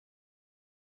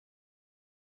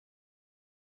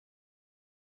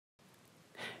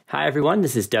Hi, everyone.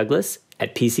 This is Douglas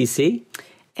at PCC.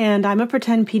 And I'm a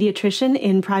pretend pediatrician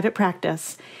in private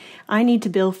practice. I need to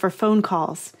bill for phone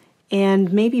calls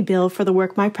and maybe bill for the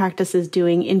work my practice is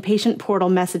doing in patient portal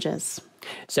messages.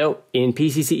 So in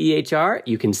PCC EHR,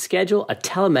 you can schedule a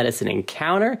telemedicine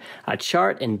encounter,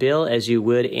 chart and bill as you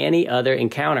would any other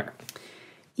encounter.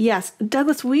 Yes,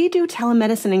 Douglas, we do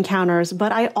telemedicine encounters,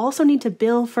 but I also need to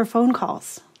bill for phone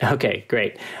calls. Okay,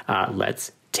 great.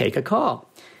 Let's take a call.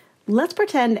 Let's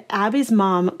pretend Abby's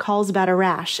mom calls about a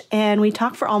rash, and we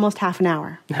talk for almost half an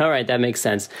hour. All right, that makes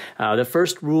sense. The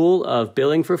first rule of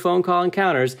billing for phone call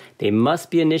encounters, they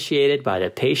must be initiated by the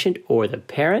patient or the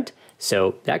parent,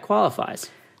 so that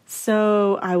qualifies.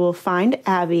 So I will find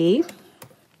Abby.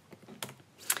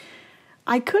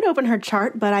 I could open her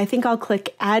chart, but I think I'll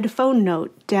click Add Phone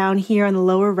Note down here in the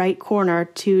lower right corner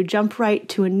to jump right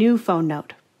to a new phone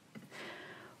note.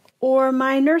 Or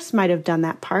my nurse might have done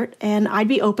that part, and I'd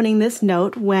be opening this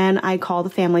note when I call the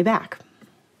family back.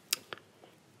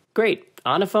 Great.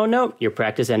 On a phone note, your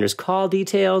practice enters call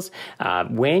details.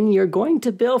 When you're going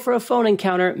to bill for a phone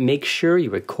encounter, make sure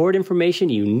you record information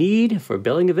you need for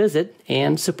billing a visit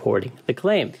and supporting the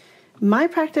claim. My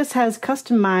practice has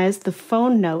customized the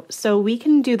phone note, so we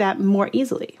can do that more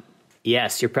easily.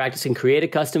 Yes, your practice can create a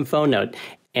custom phone note,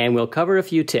 and we'll cover a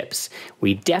few tips.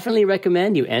 We definitely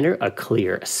recommend you enter a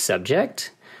clear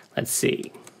subject. Let's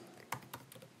see.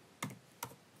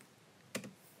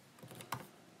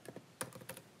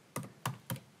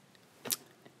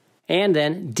 And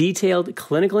then detailed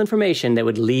clinical information that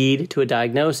would lead to a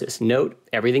diagnosis. Note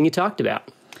everything you talked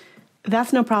about.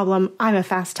 That's no problem. I'm a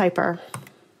fast typer.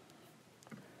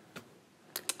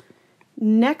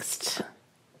 Next,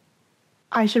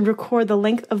 I should record the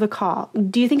length of the call.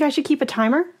 Do you think I should keep a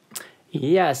timer?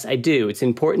 Yes, I do. It's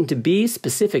important to be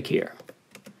specific here.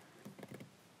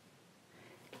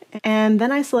 And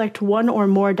then I select one or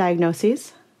more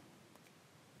diagnoses.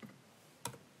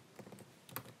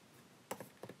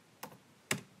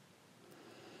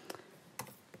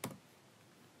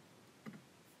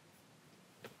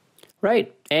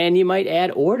 Right, and you might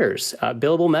add orders,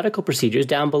 billable medical procedures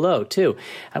down below, too.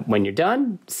 When you're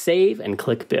done, save and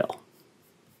click Bill.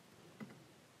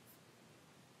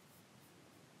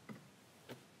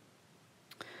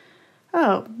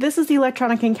 Oh, this is the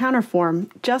electronic encounter form,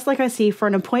 just like I see for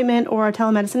an appointment or a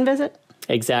telemedicine visit?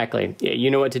 Exactly. You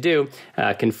know what to do.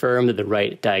 Confirm that the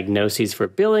right diagnoses for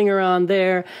billing are on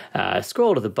there,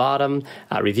 scroll to the bottom,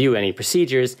 review any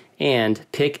procedures, and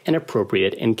pick an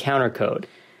appropriate encounter code.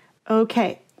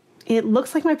 Okay, it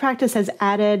looks like my practice has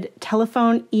added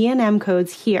telephone E&M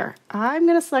codes here. I'm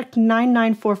going to select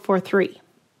 99443.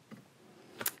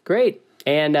 Great.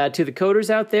 And to the coders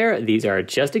out there, these are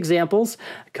just examples.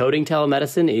 Coding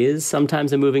telemedicine is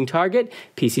sometimes a moving target.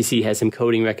 PCC has some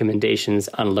coding recommendations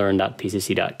on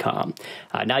learn.pcc.com.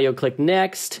 Now you'll click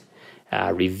Next,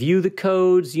 review the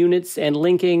codes, units, and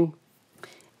linking.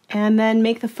 And then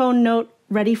make the phone note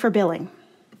ready for billing.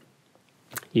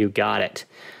 You got it.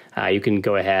 You can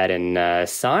go ahead and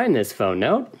sign this phone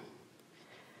note.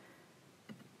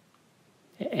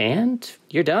 And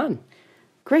you're done.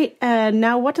 Great.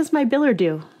 Now what does my biller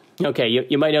do? Okay,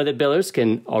 you might know that billers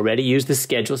can already use the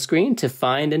schedule screen to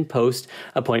find and post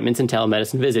appointments and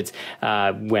telemedicine visits.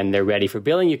 When they're ready for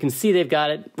billing, you can see they've got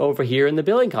it over here in the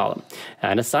billing column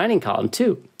and a signing column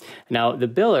too. Now, the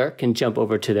biller can jump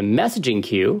over to the messaging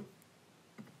queue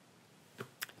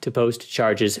to post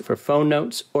charges for phone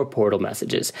notes or portal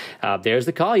messages. There's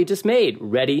the call you just made,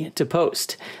 ready to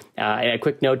post. And a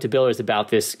quick note to billers about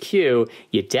this queue,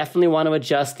 you definitely want to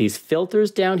adjust these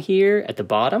filters down here at the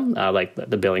bottom, like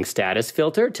the billing status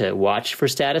filter to watch for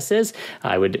statuses.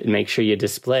 I would make sure you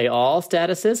display all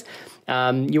statuses.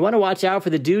 You want to watch out for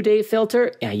the due date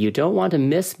filter. You don't want to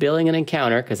miss billing an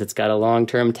encounter because it's got a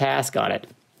long-term task on it.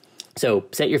 So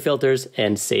set your filters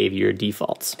and save your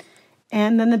defaults.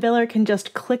 And then the biller can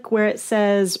just click where it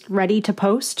says ready to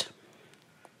post.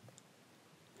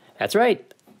 That's right.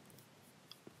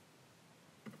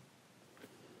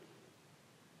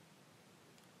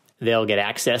 They'll get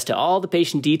access to all the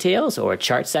patient details or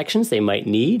chart sections they might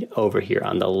need over here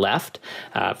on the left.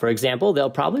 For example, they'll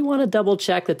probably want to double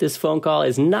check that this phone call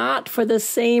is not for the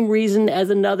same reason as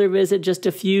another visit just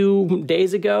a few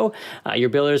days ago.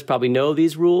 Your billers probably know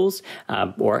these rules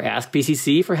or ask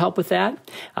PCC for help with that.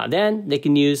 Then they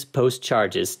can use post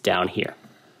charges down here.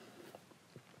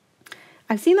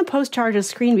 I've seen the post charges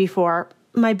screen before.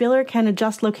 My biller can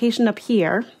adjust location up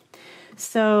here.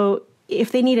 So if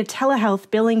they need a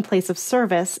telehealth billing place of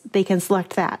service, they can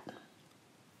select that.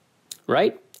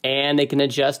 Right. And they can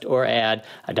adjust or add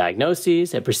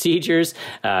diagnoses, procedures.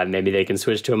 Maybe they can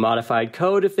switch to a modified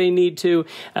code if they need to,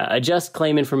 adjust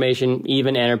claim information,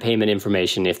 even enter payment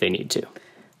information if they need to.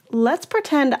 Let's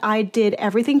pretend I did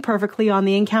everything perfectly on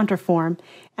the encounter form,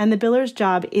 and the biller's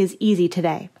job is easy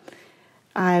today.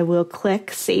 I will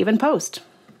click Save and Post.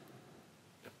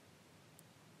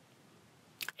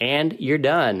 And you're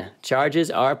done. Charges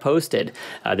are posted.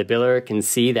 The biller can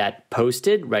see that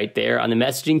posted right there on the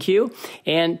messaging queue,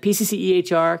 and PCC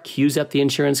EHR queues up the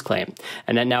insurance claim.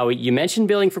 And then now you mentioned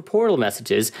billing for portal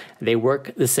messages. They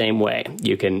work the same way.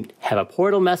 You can have a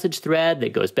portal message thread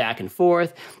that goes back and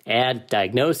forth, add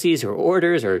diagnoses or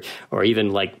orders or even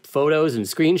like photos and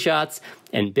screenshots,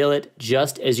 and bill it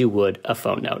just as you would a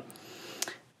phone note.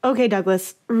 Okay,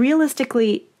 Douglas,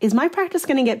 realistically, is my practice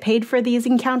going to get paid for these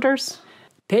encounters?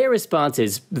 Payer response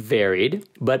is varied,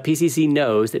 but PCC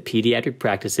knows that pediatric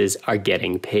practices are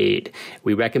getting paid.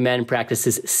 We recommend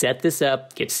practices set this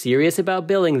up, get serious about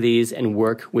billing these, and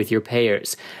work with your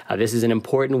payers. This is an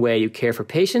important way you care for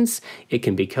patients. It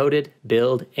can be coded,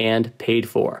 billed, and paid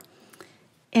for.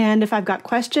 And if I've got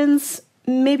questions,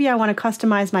 maybe I want to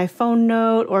customize my phone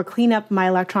note or clean up my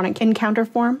electronic encounter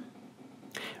form?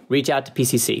 Reach out to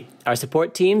PCC. Our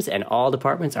support teams and all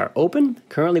departments are open,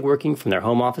 currently working from their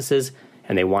home offices,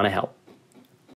 and they want to help.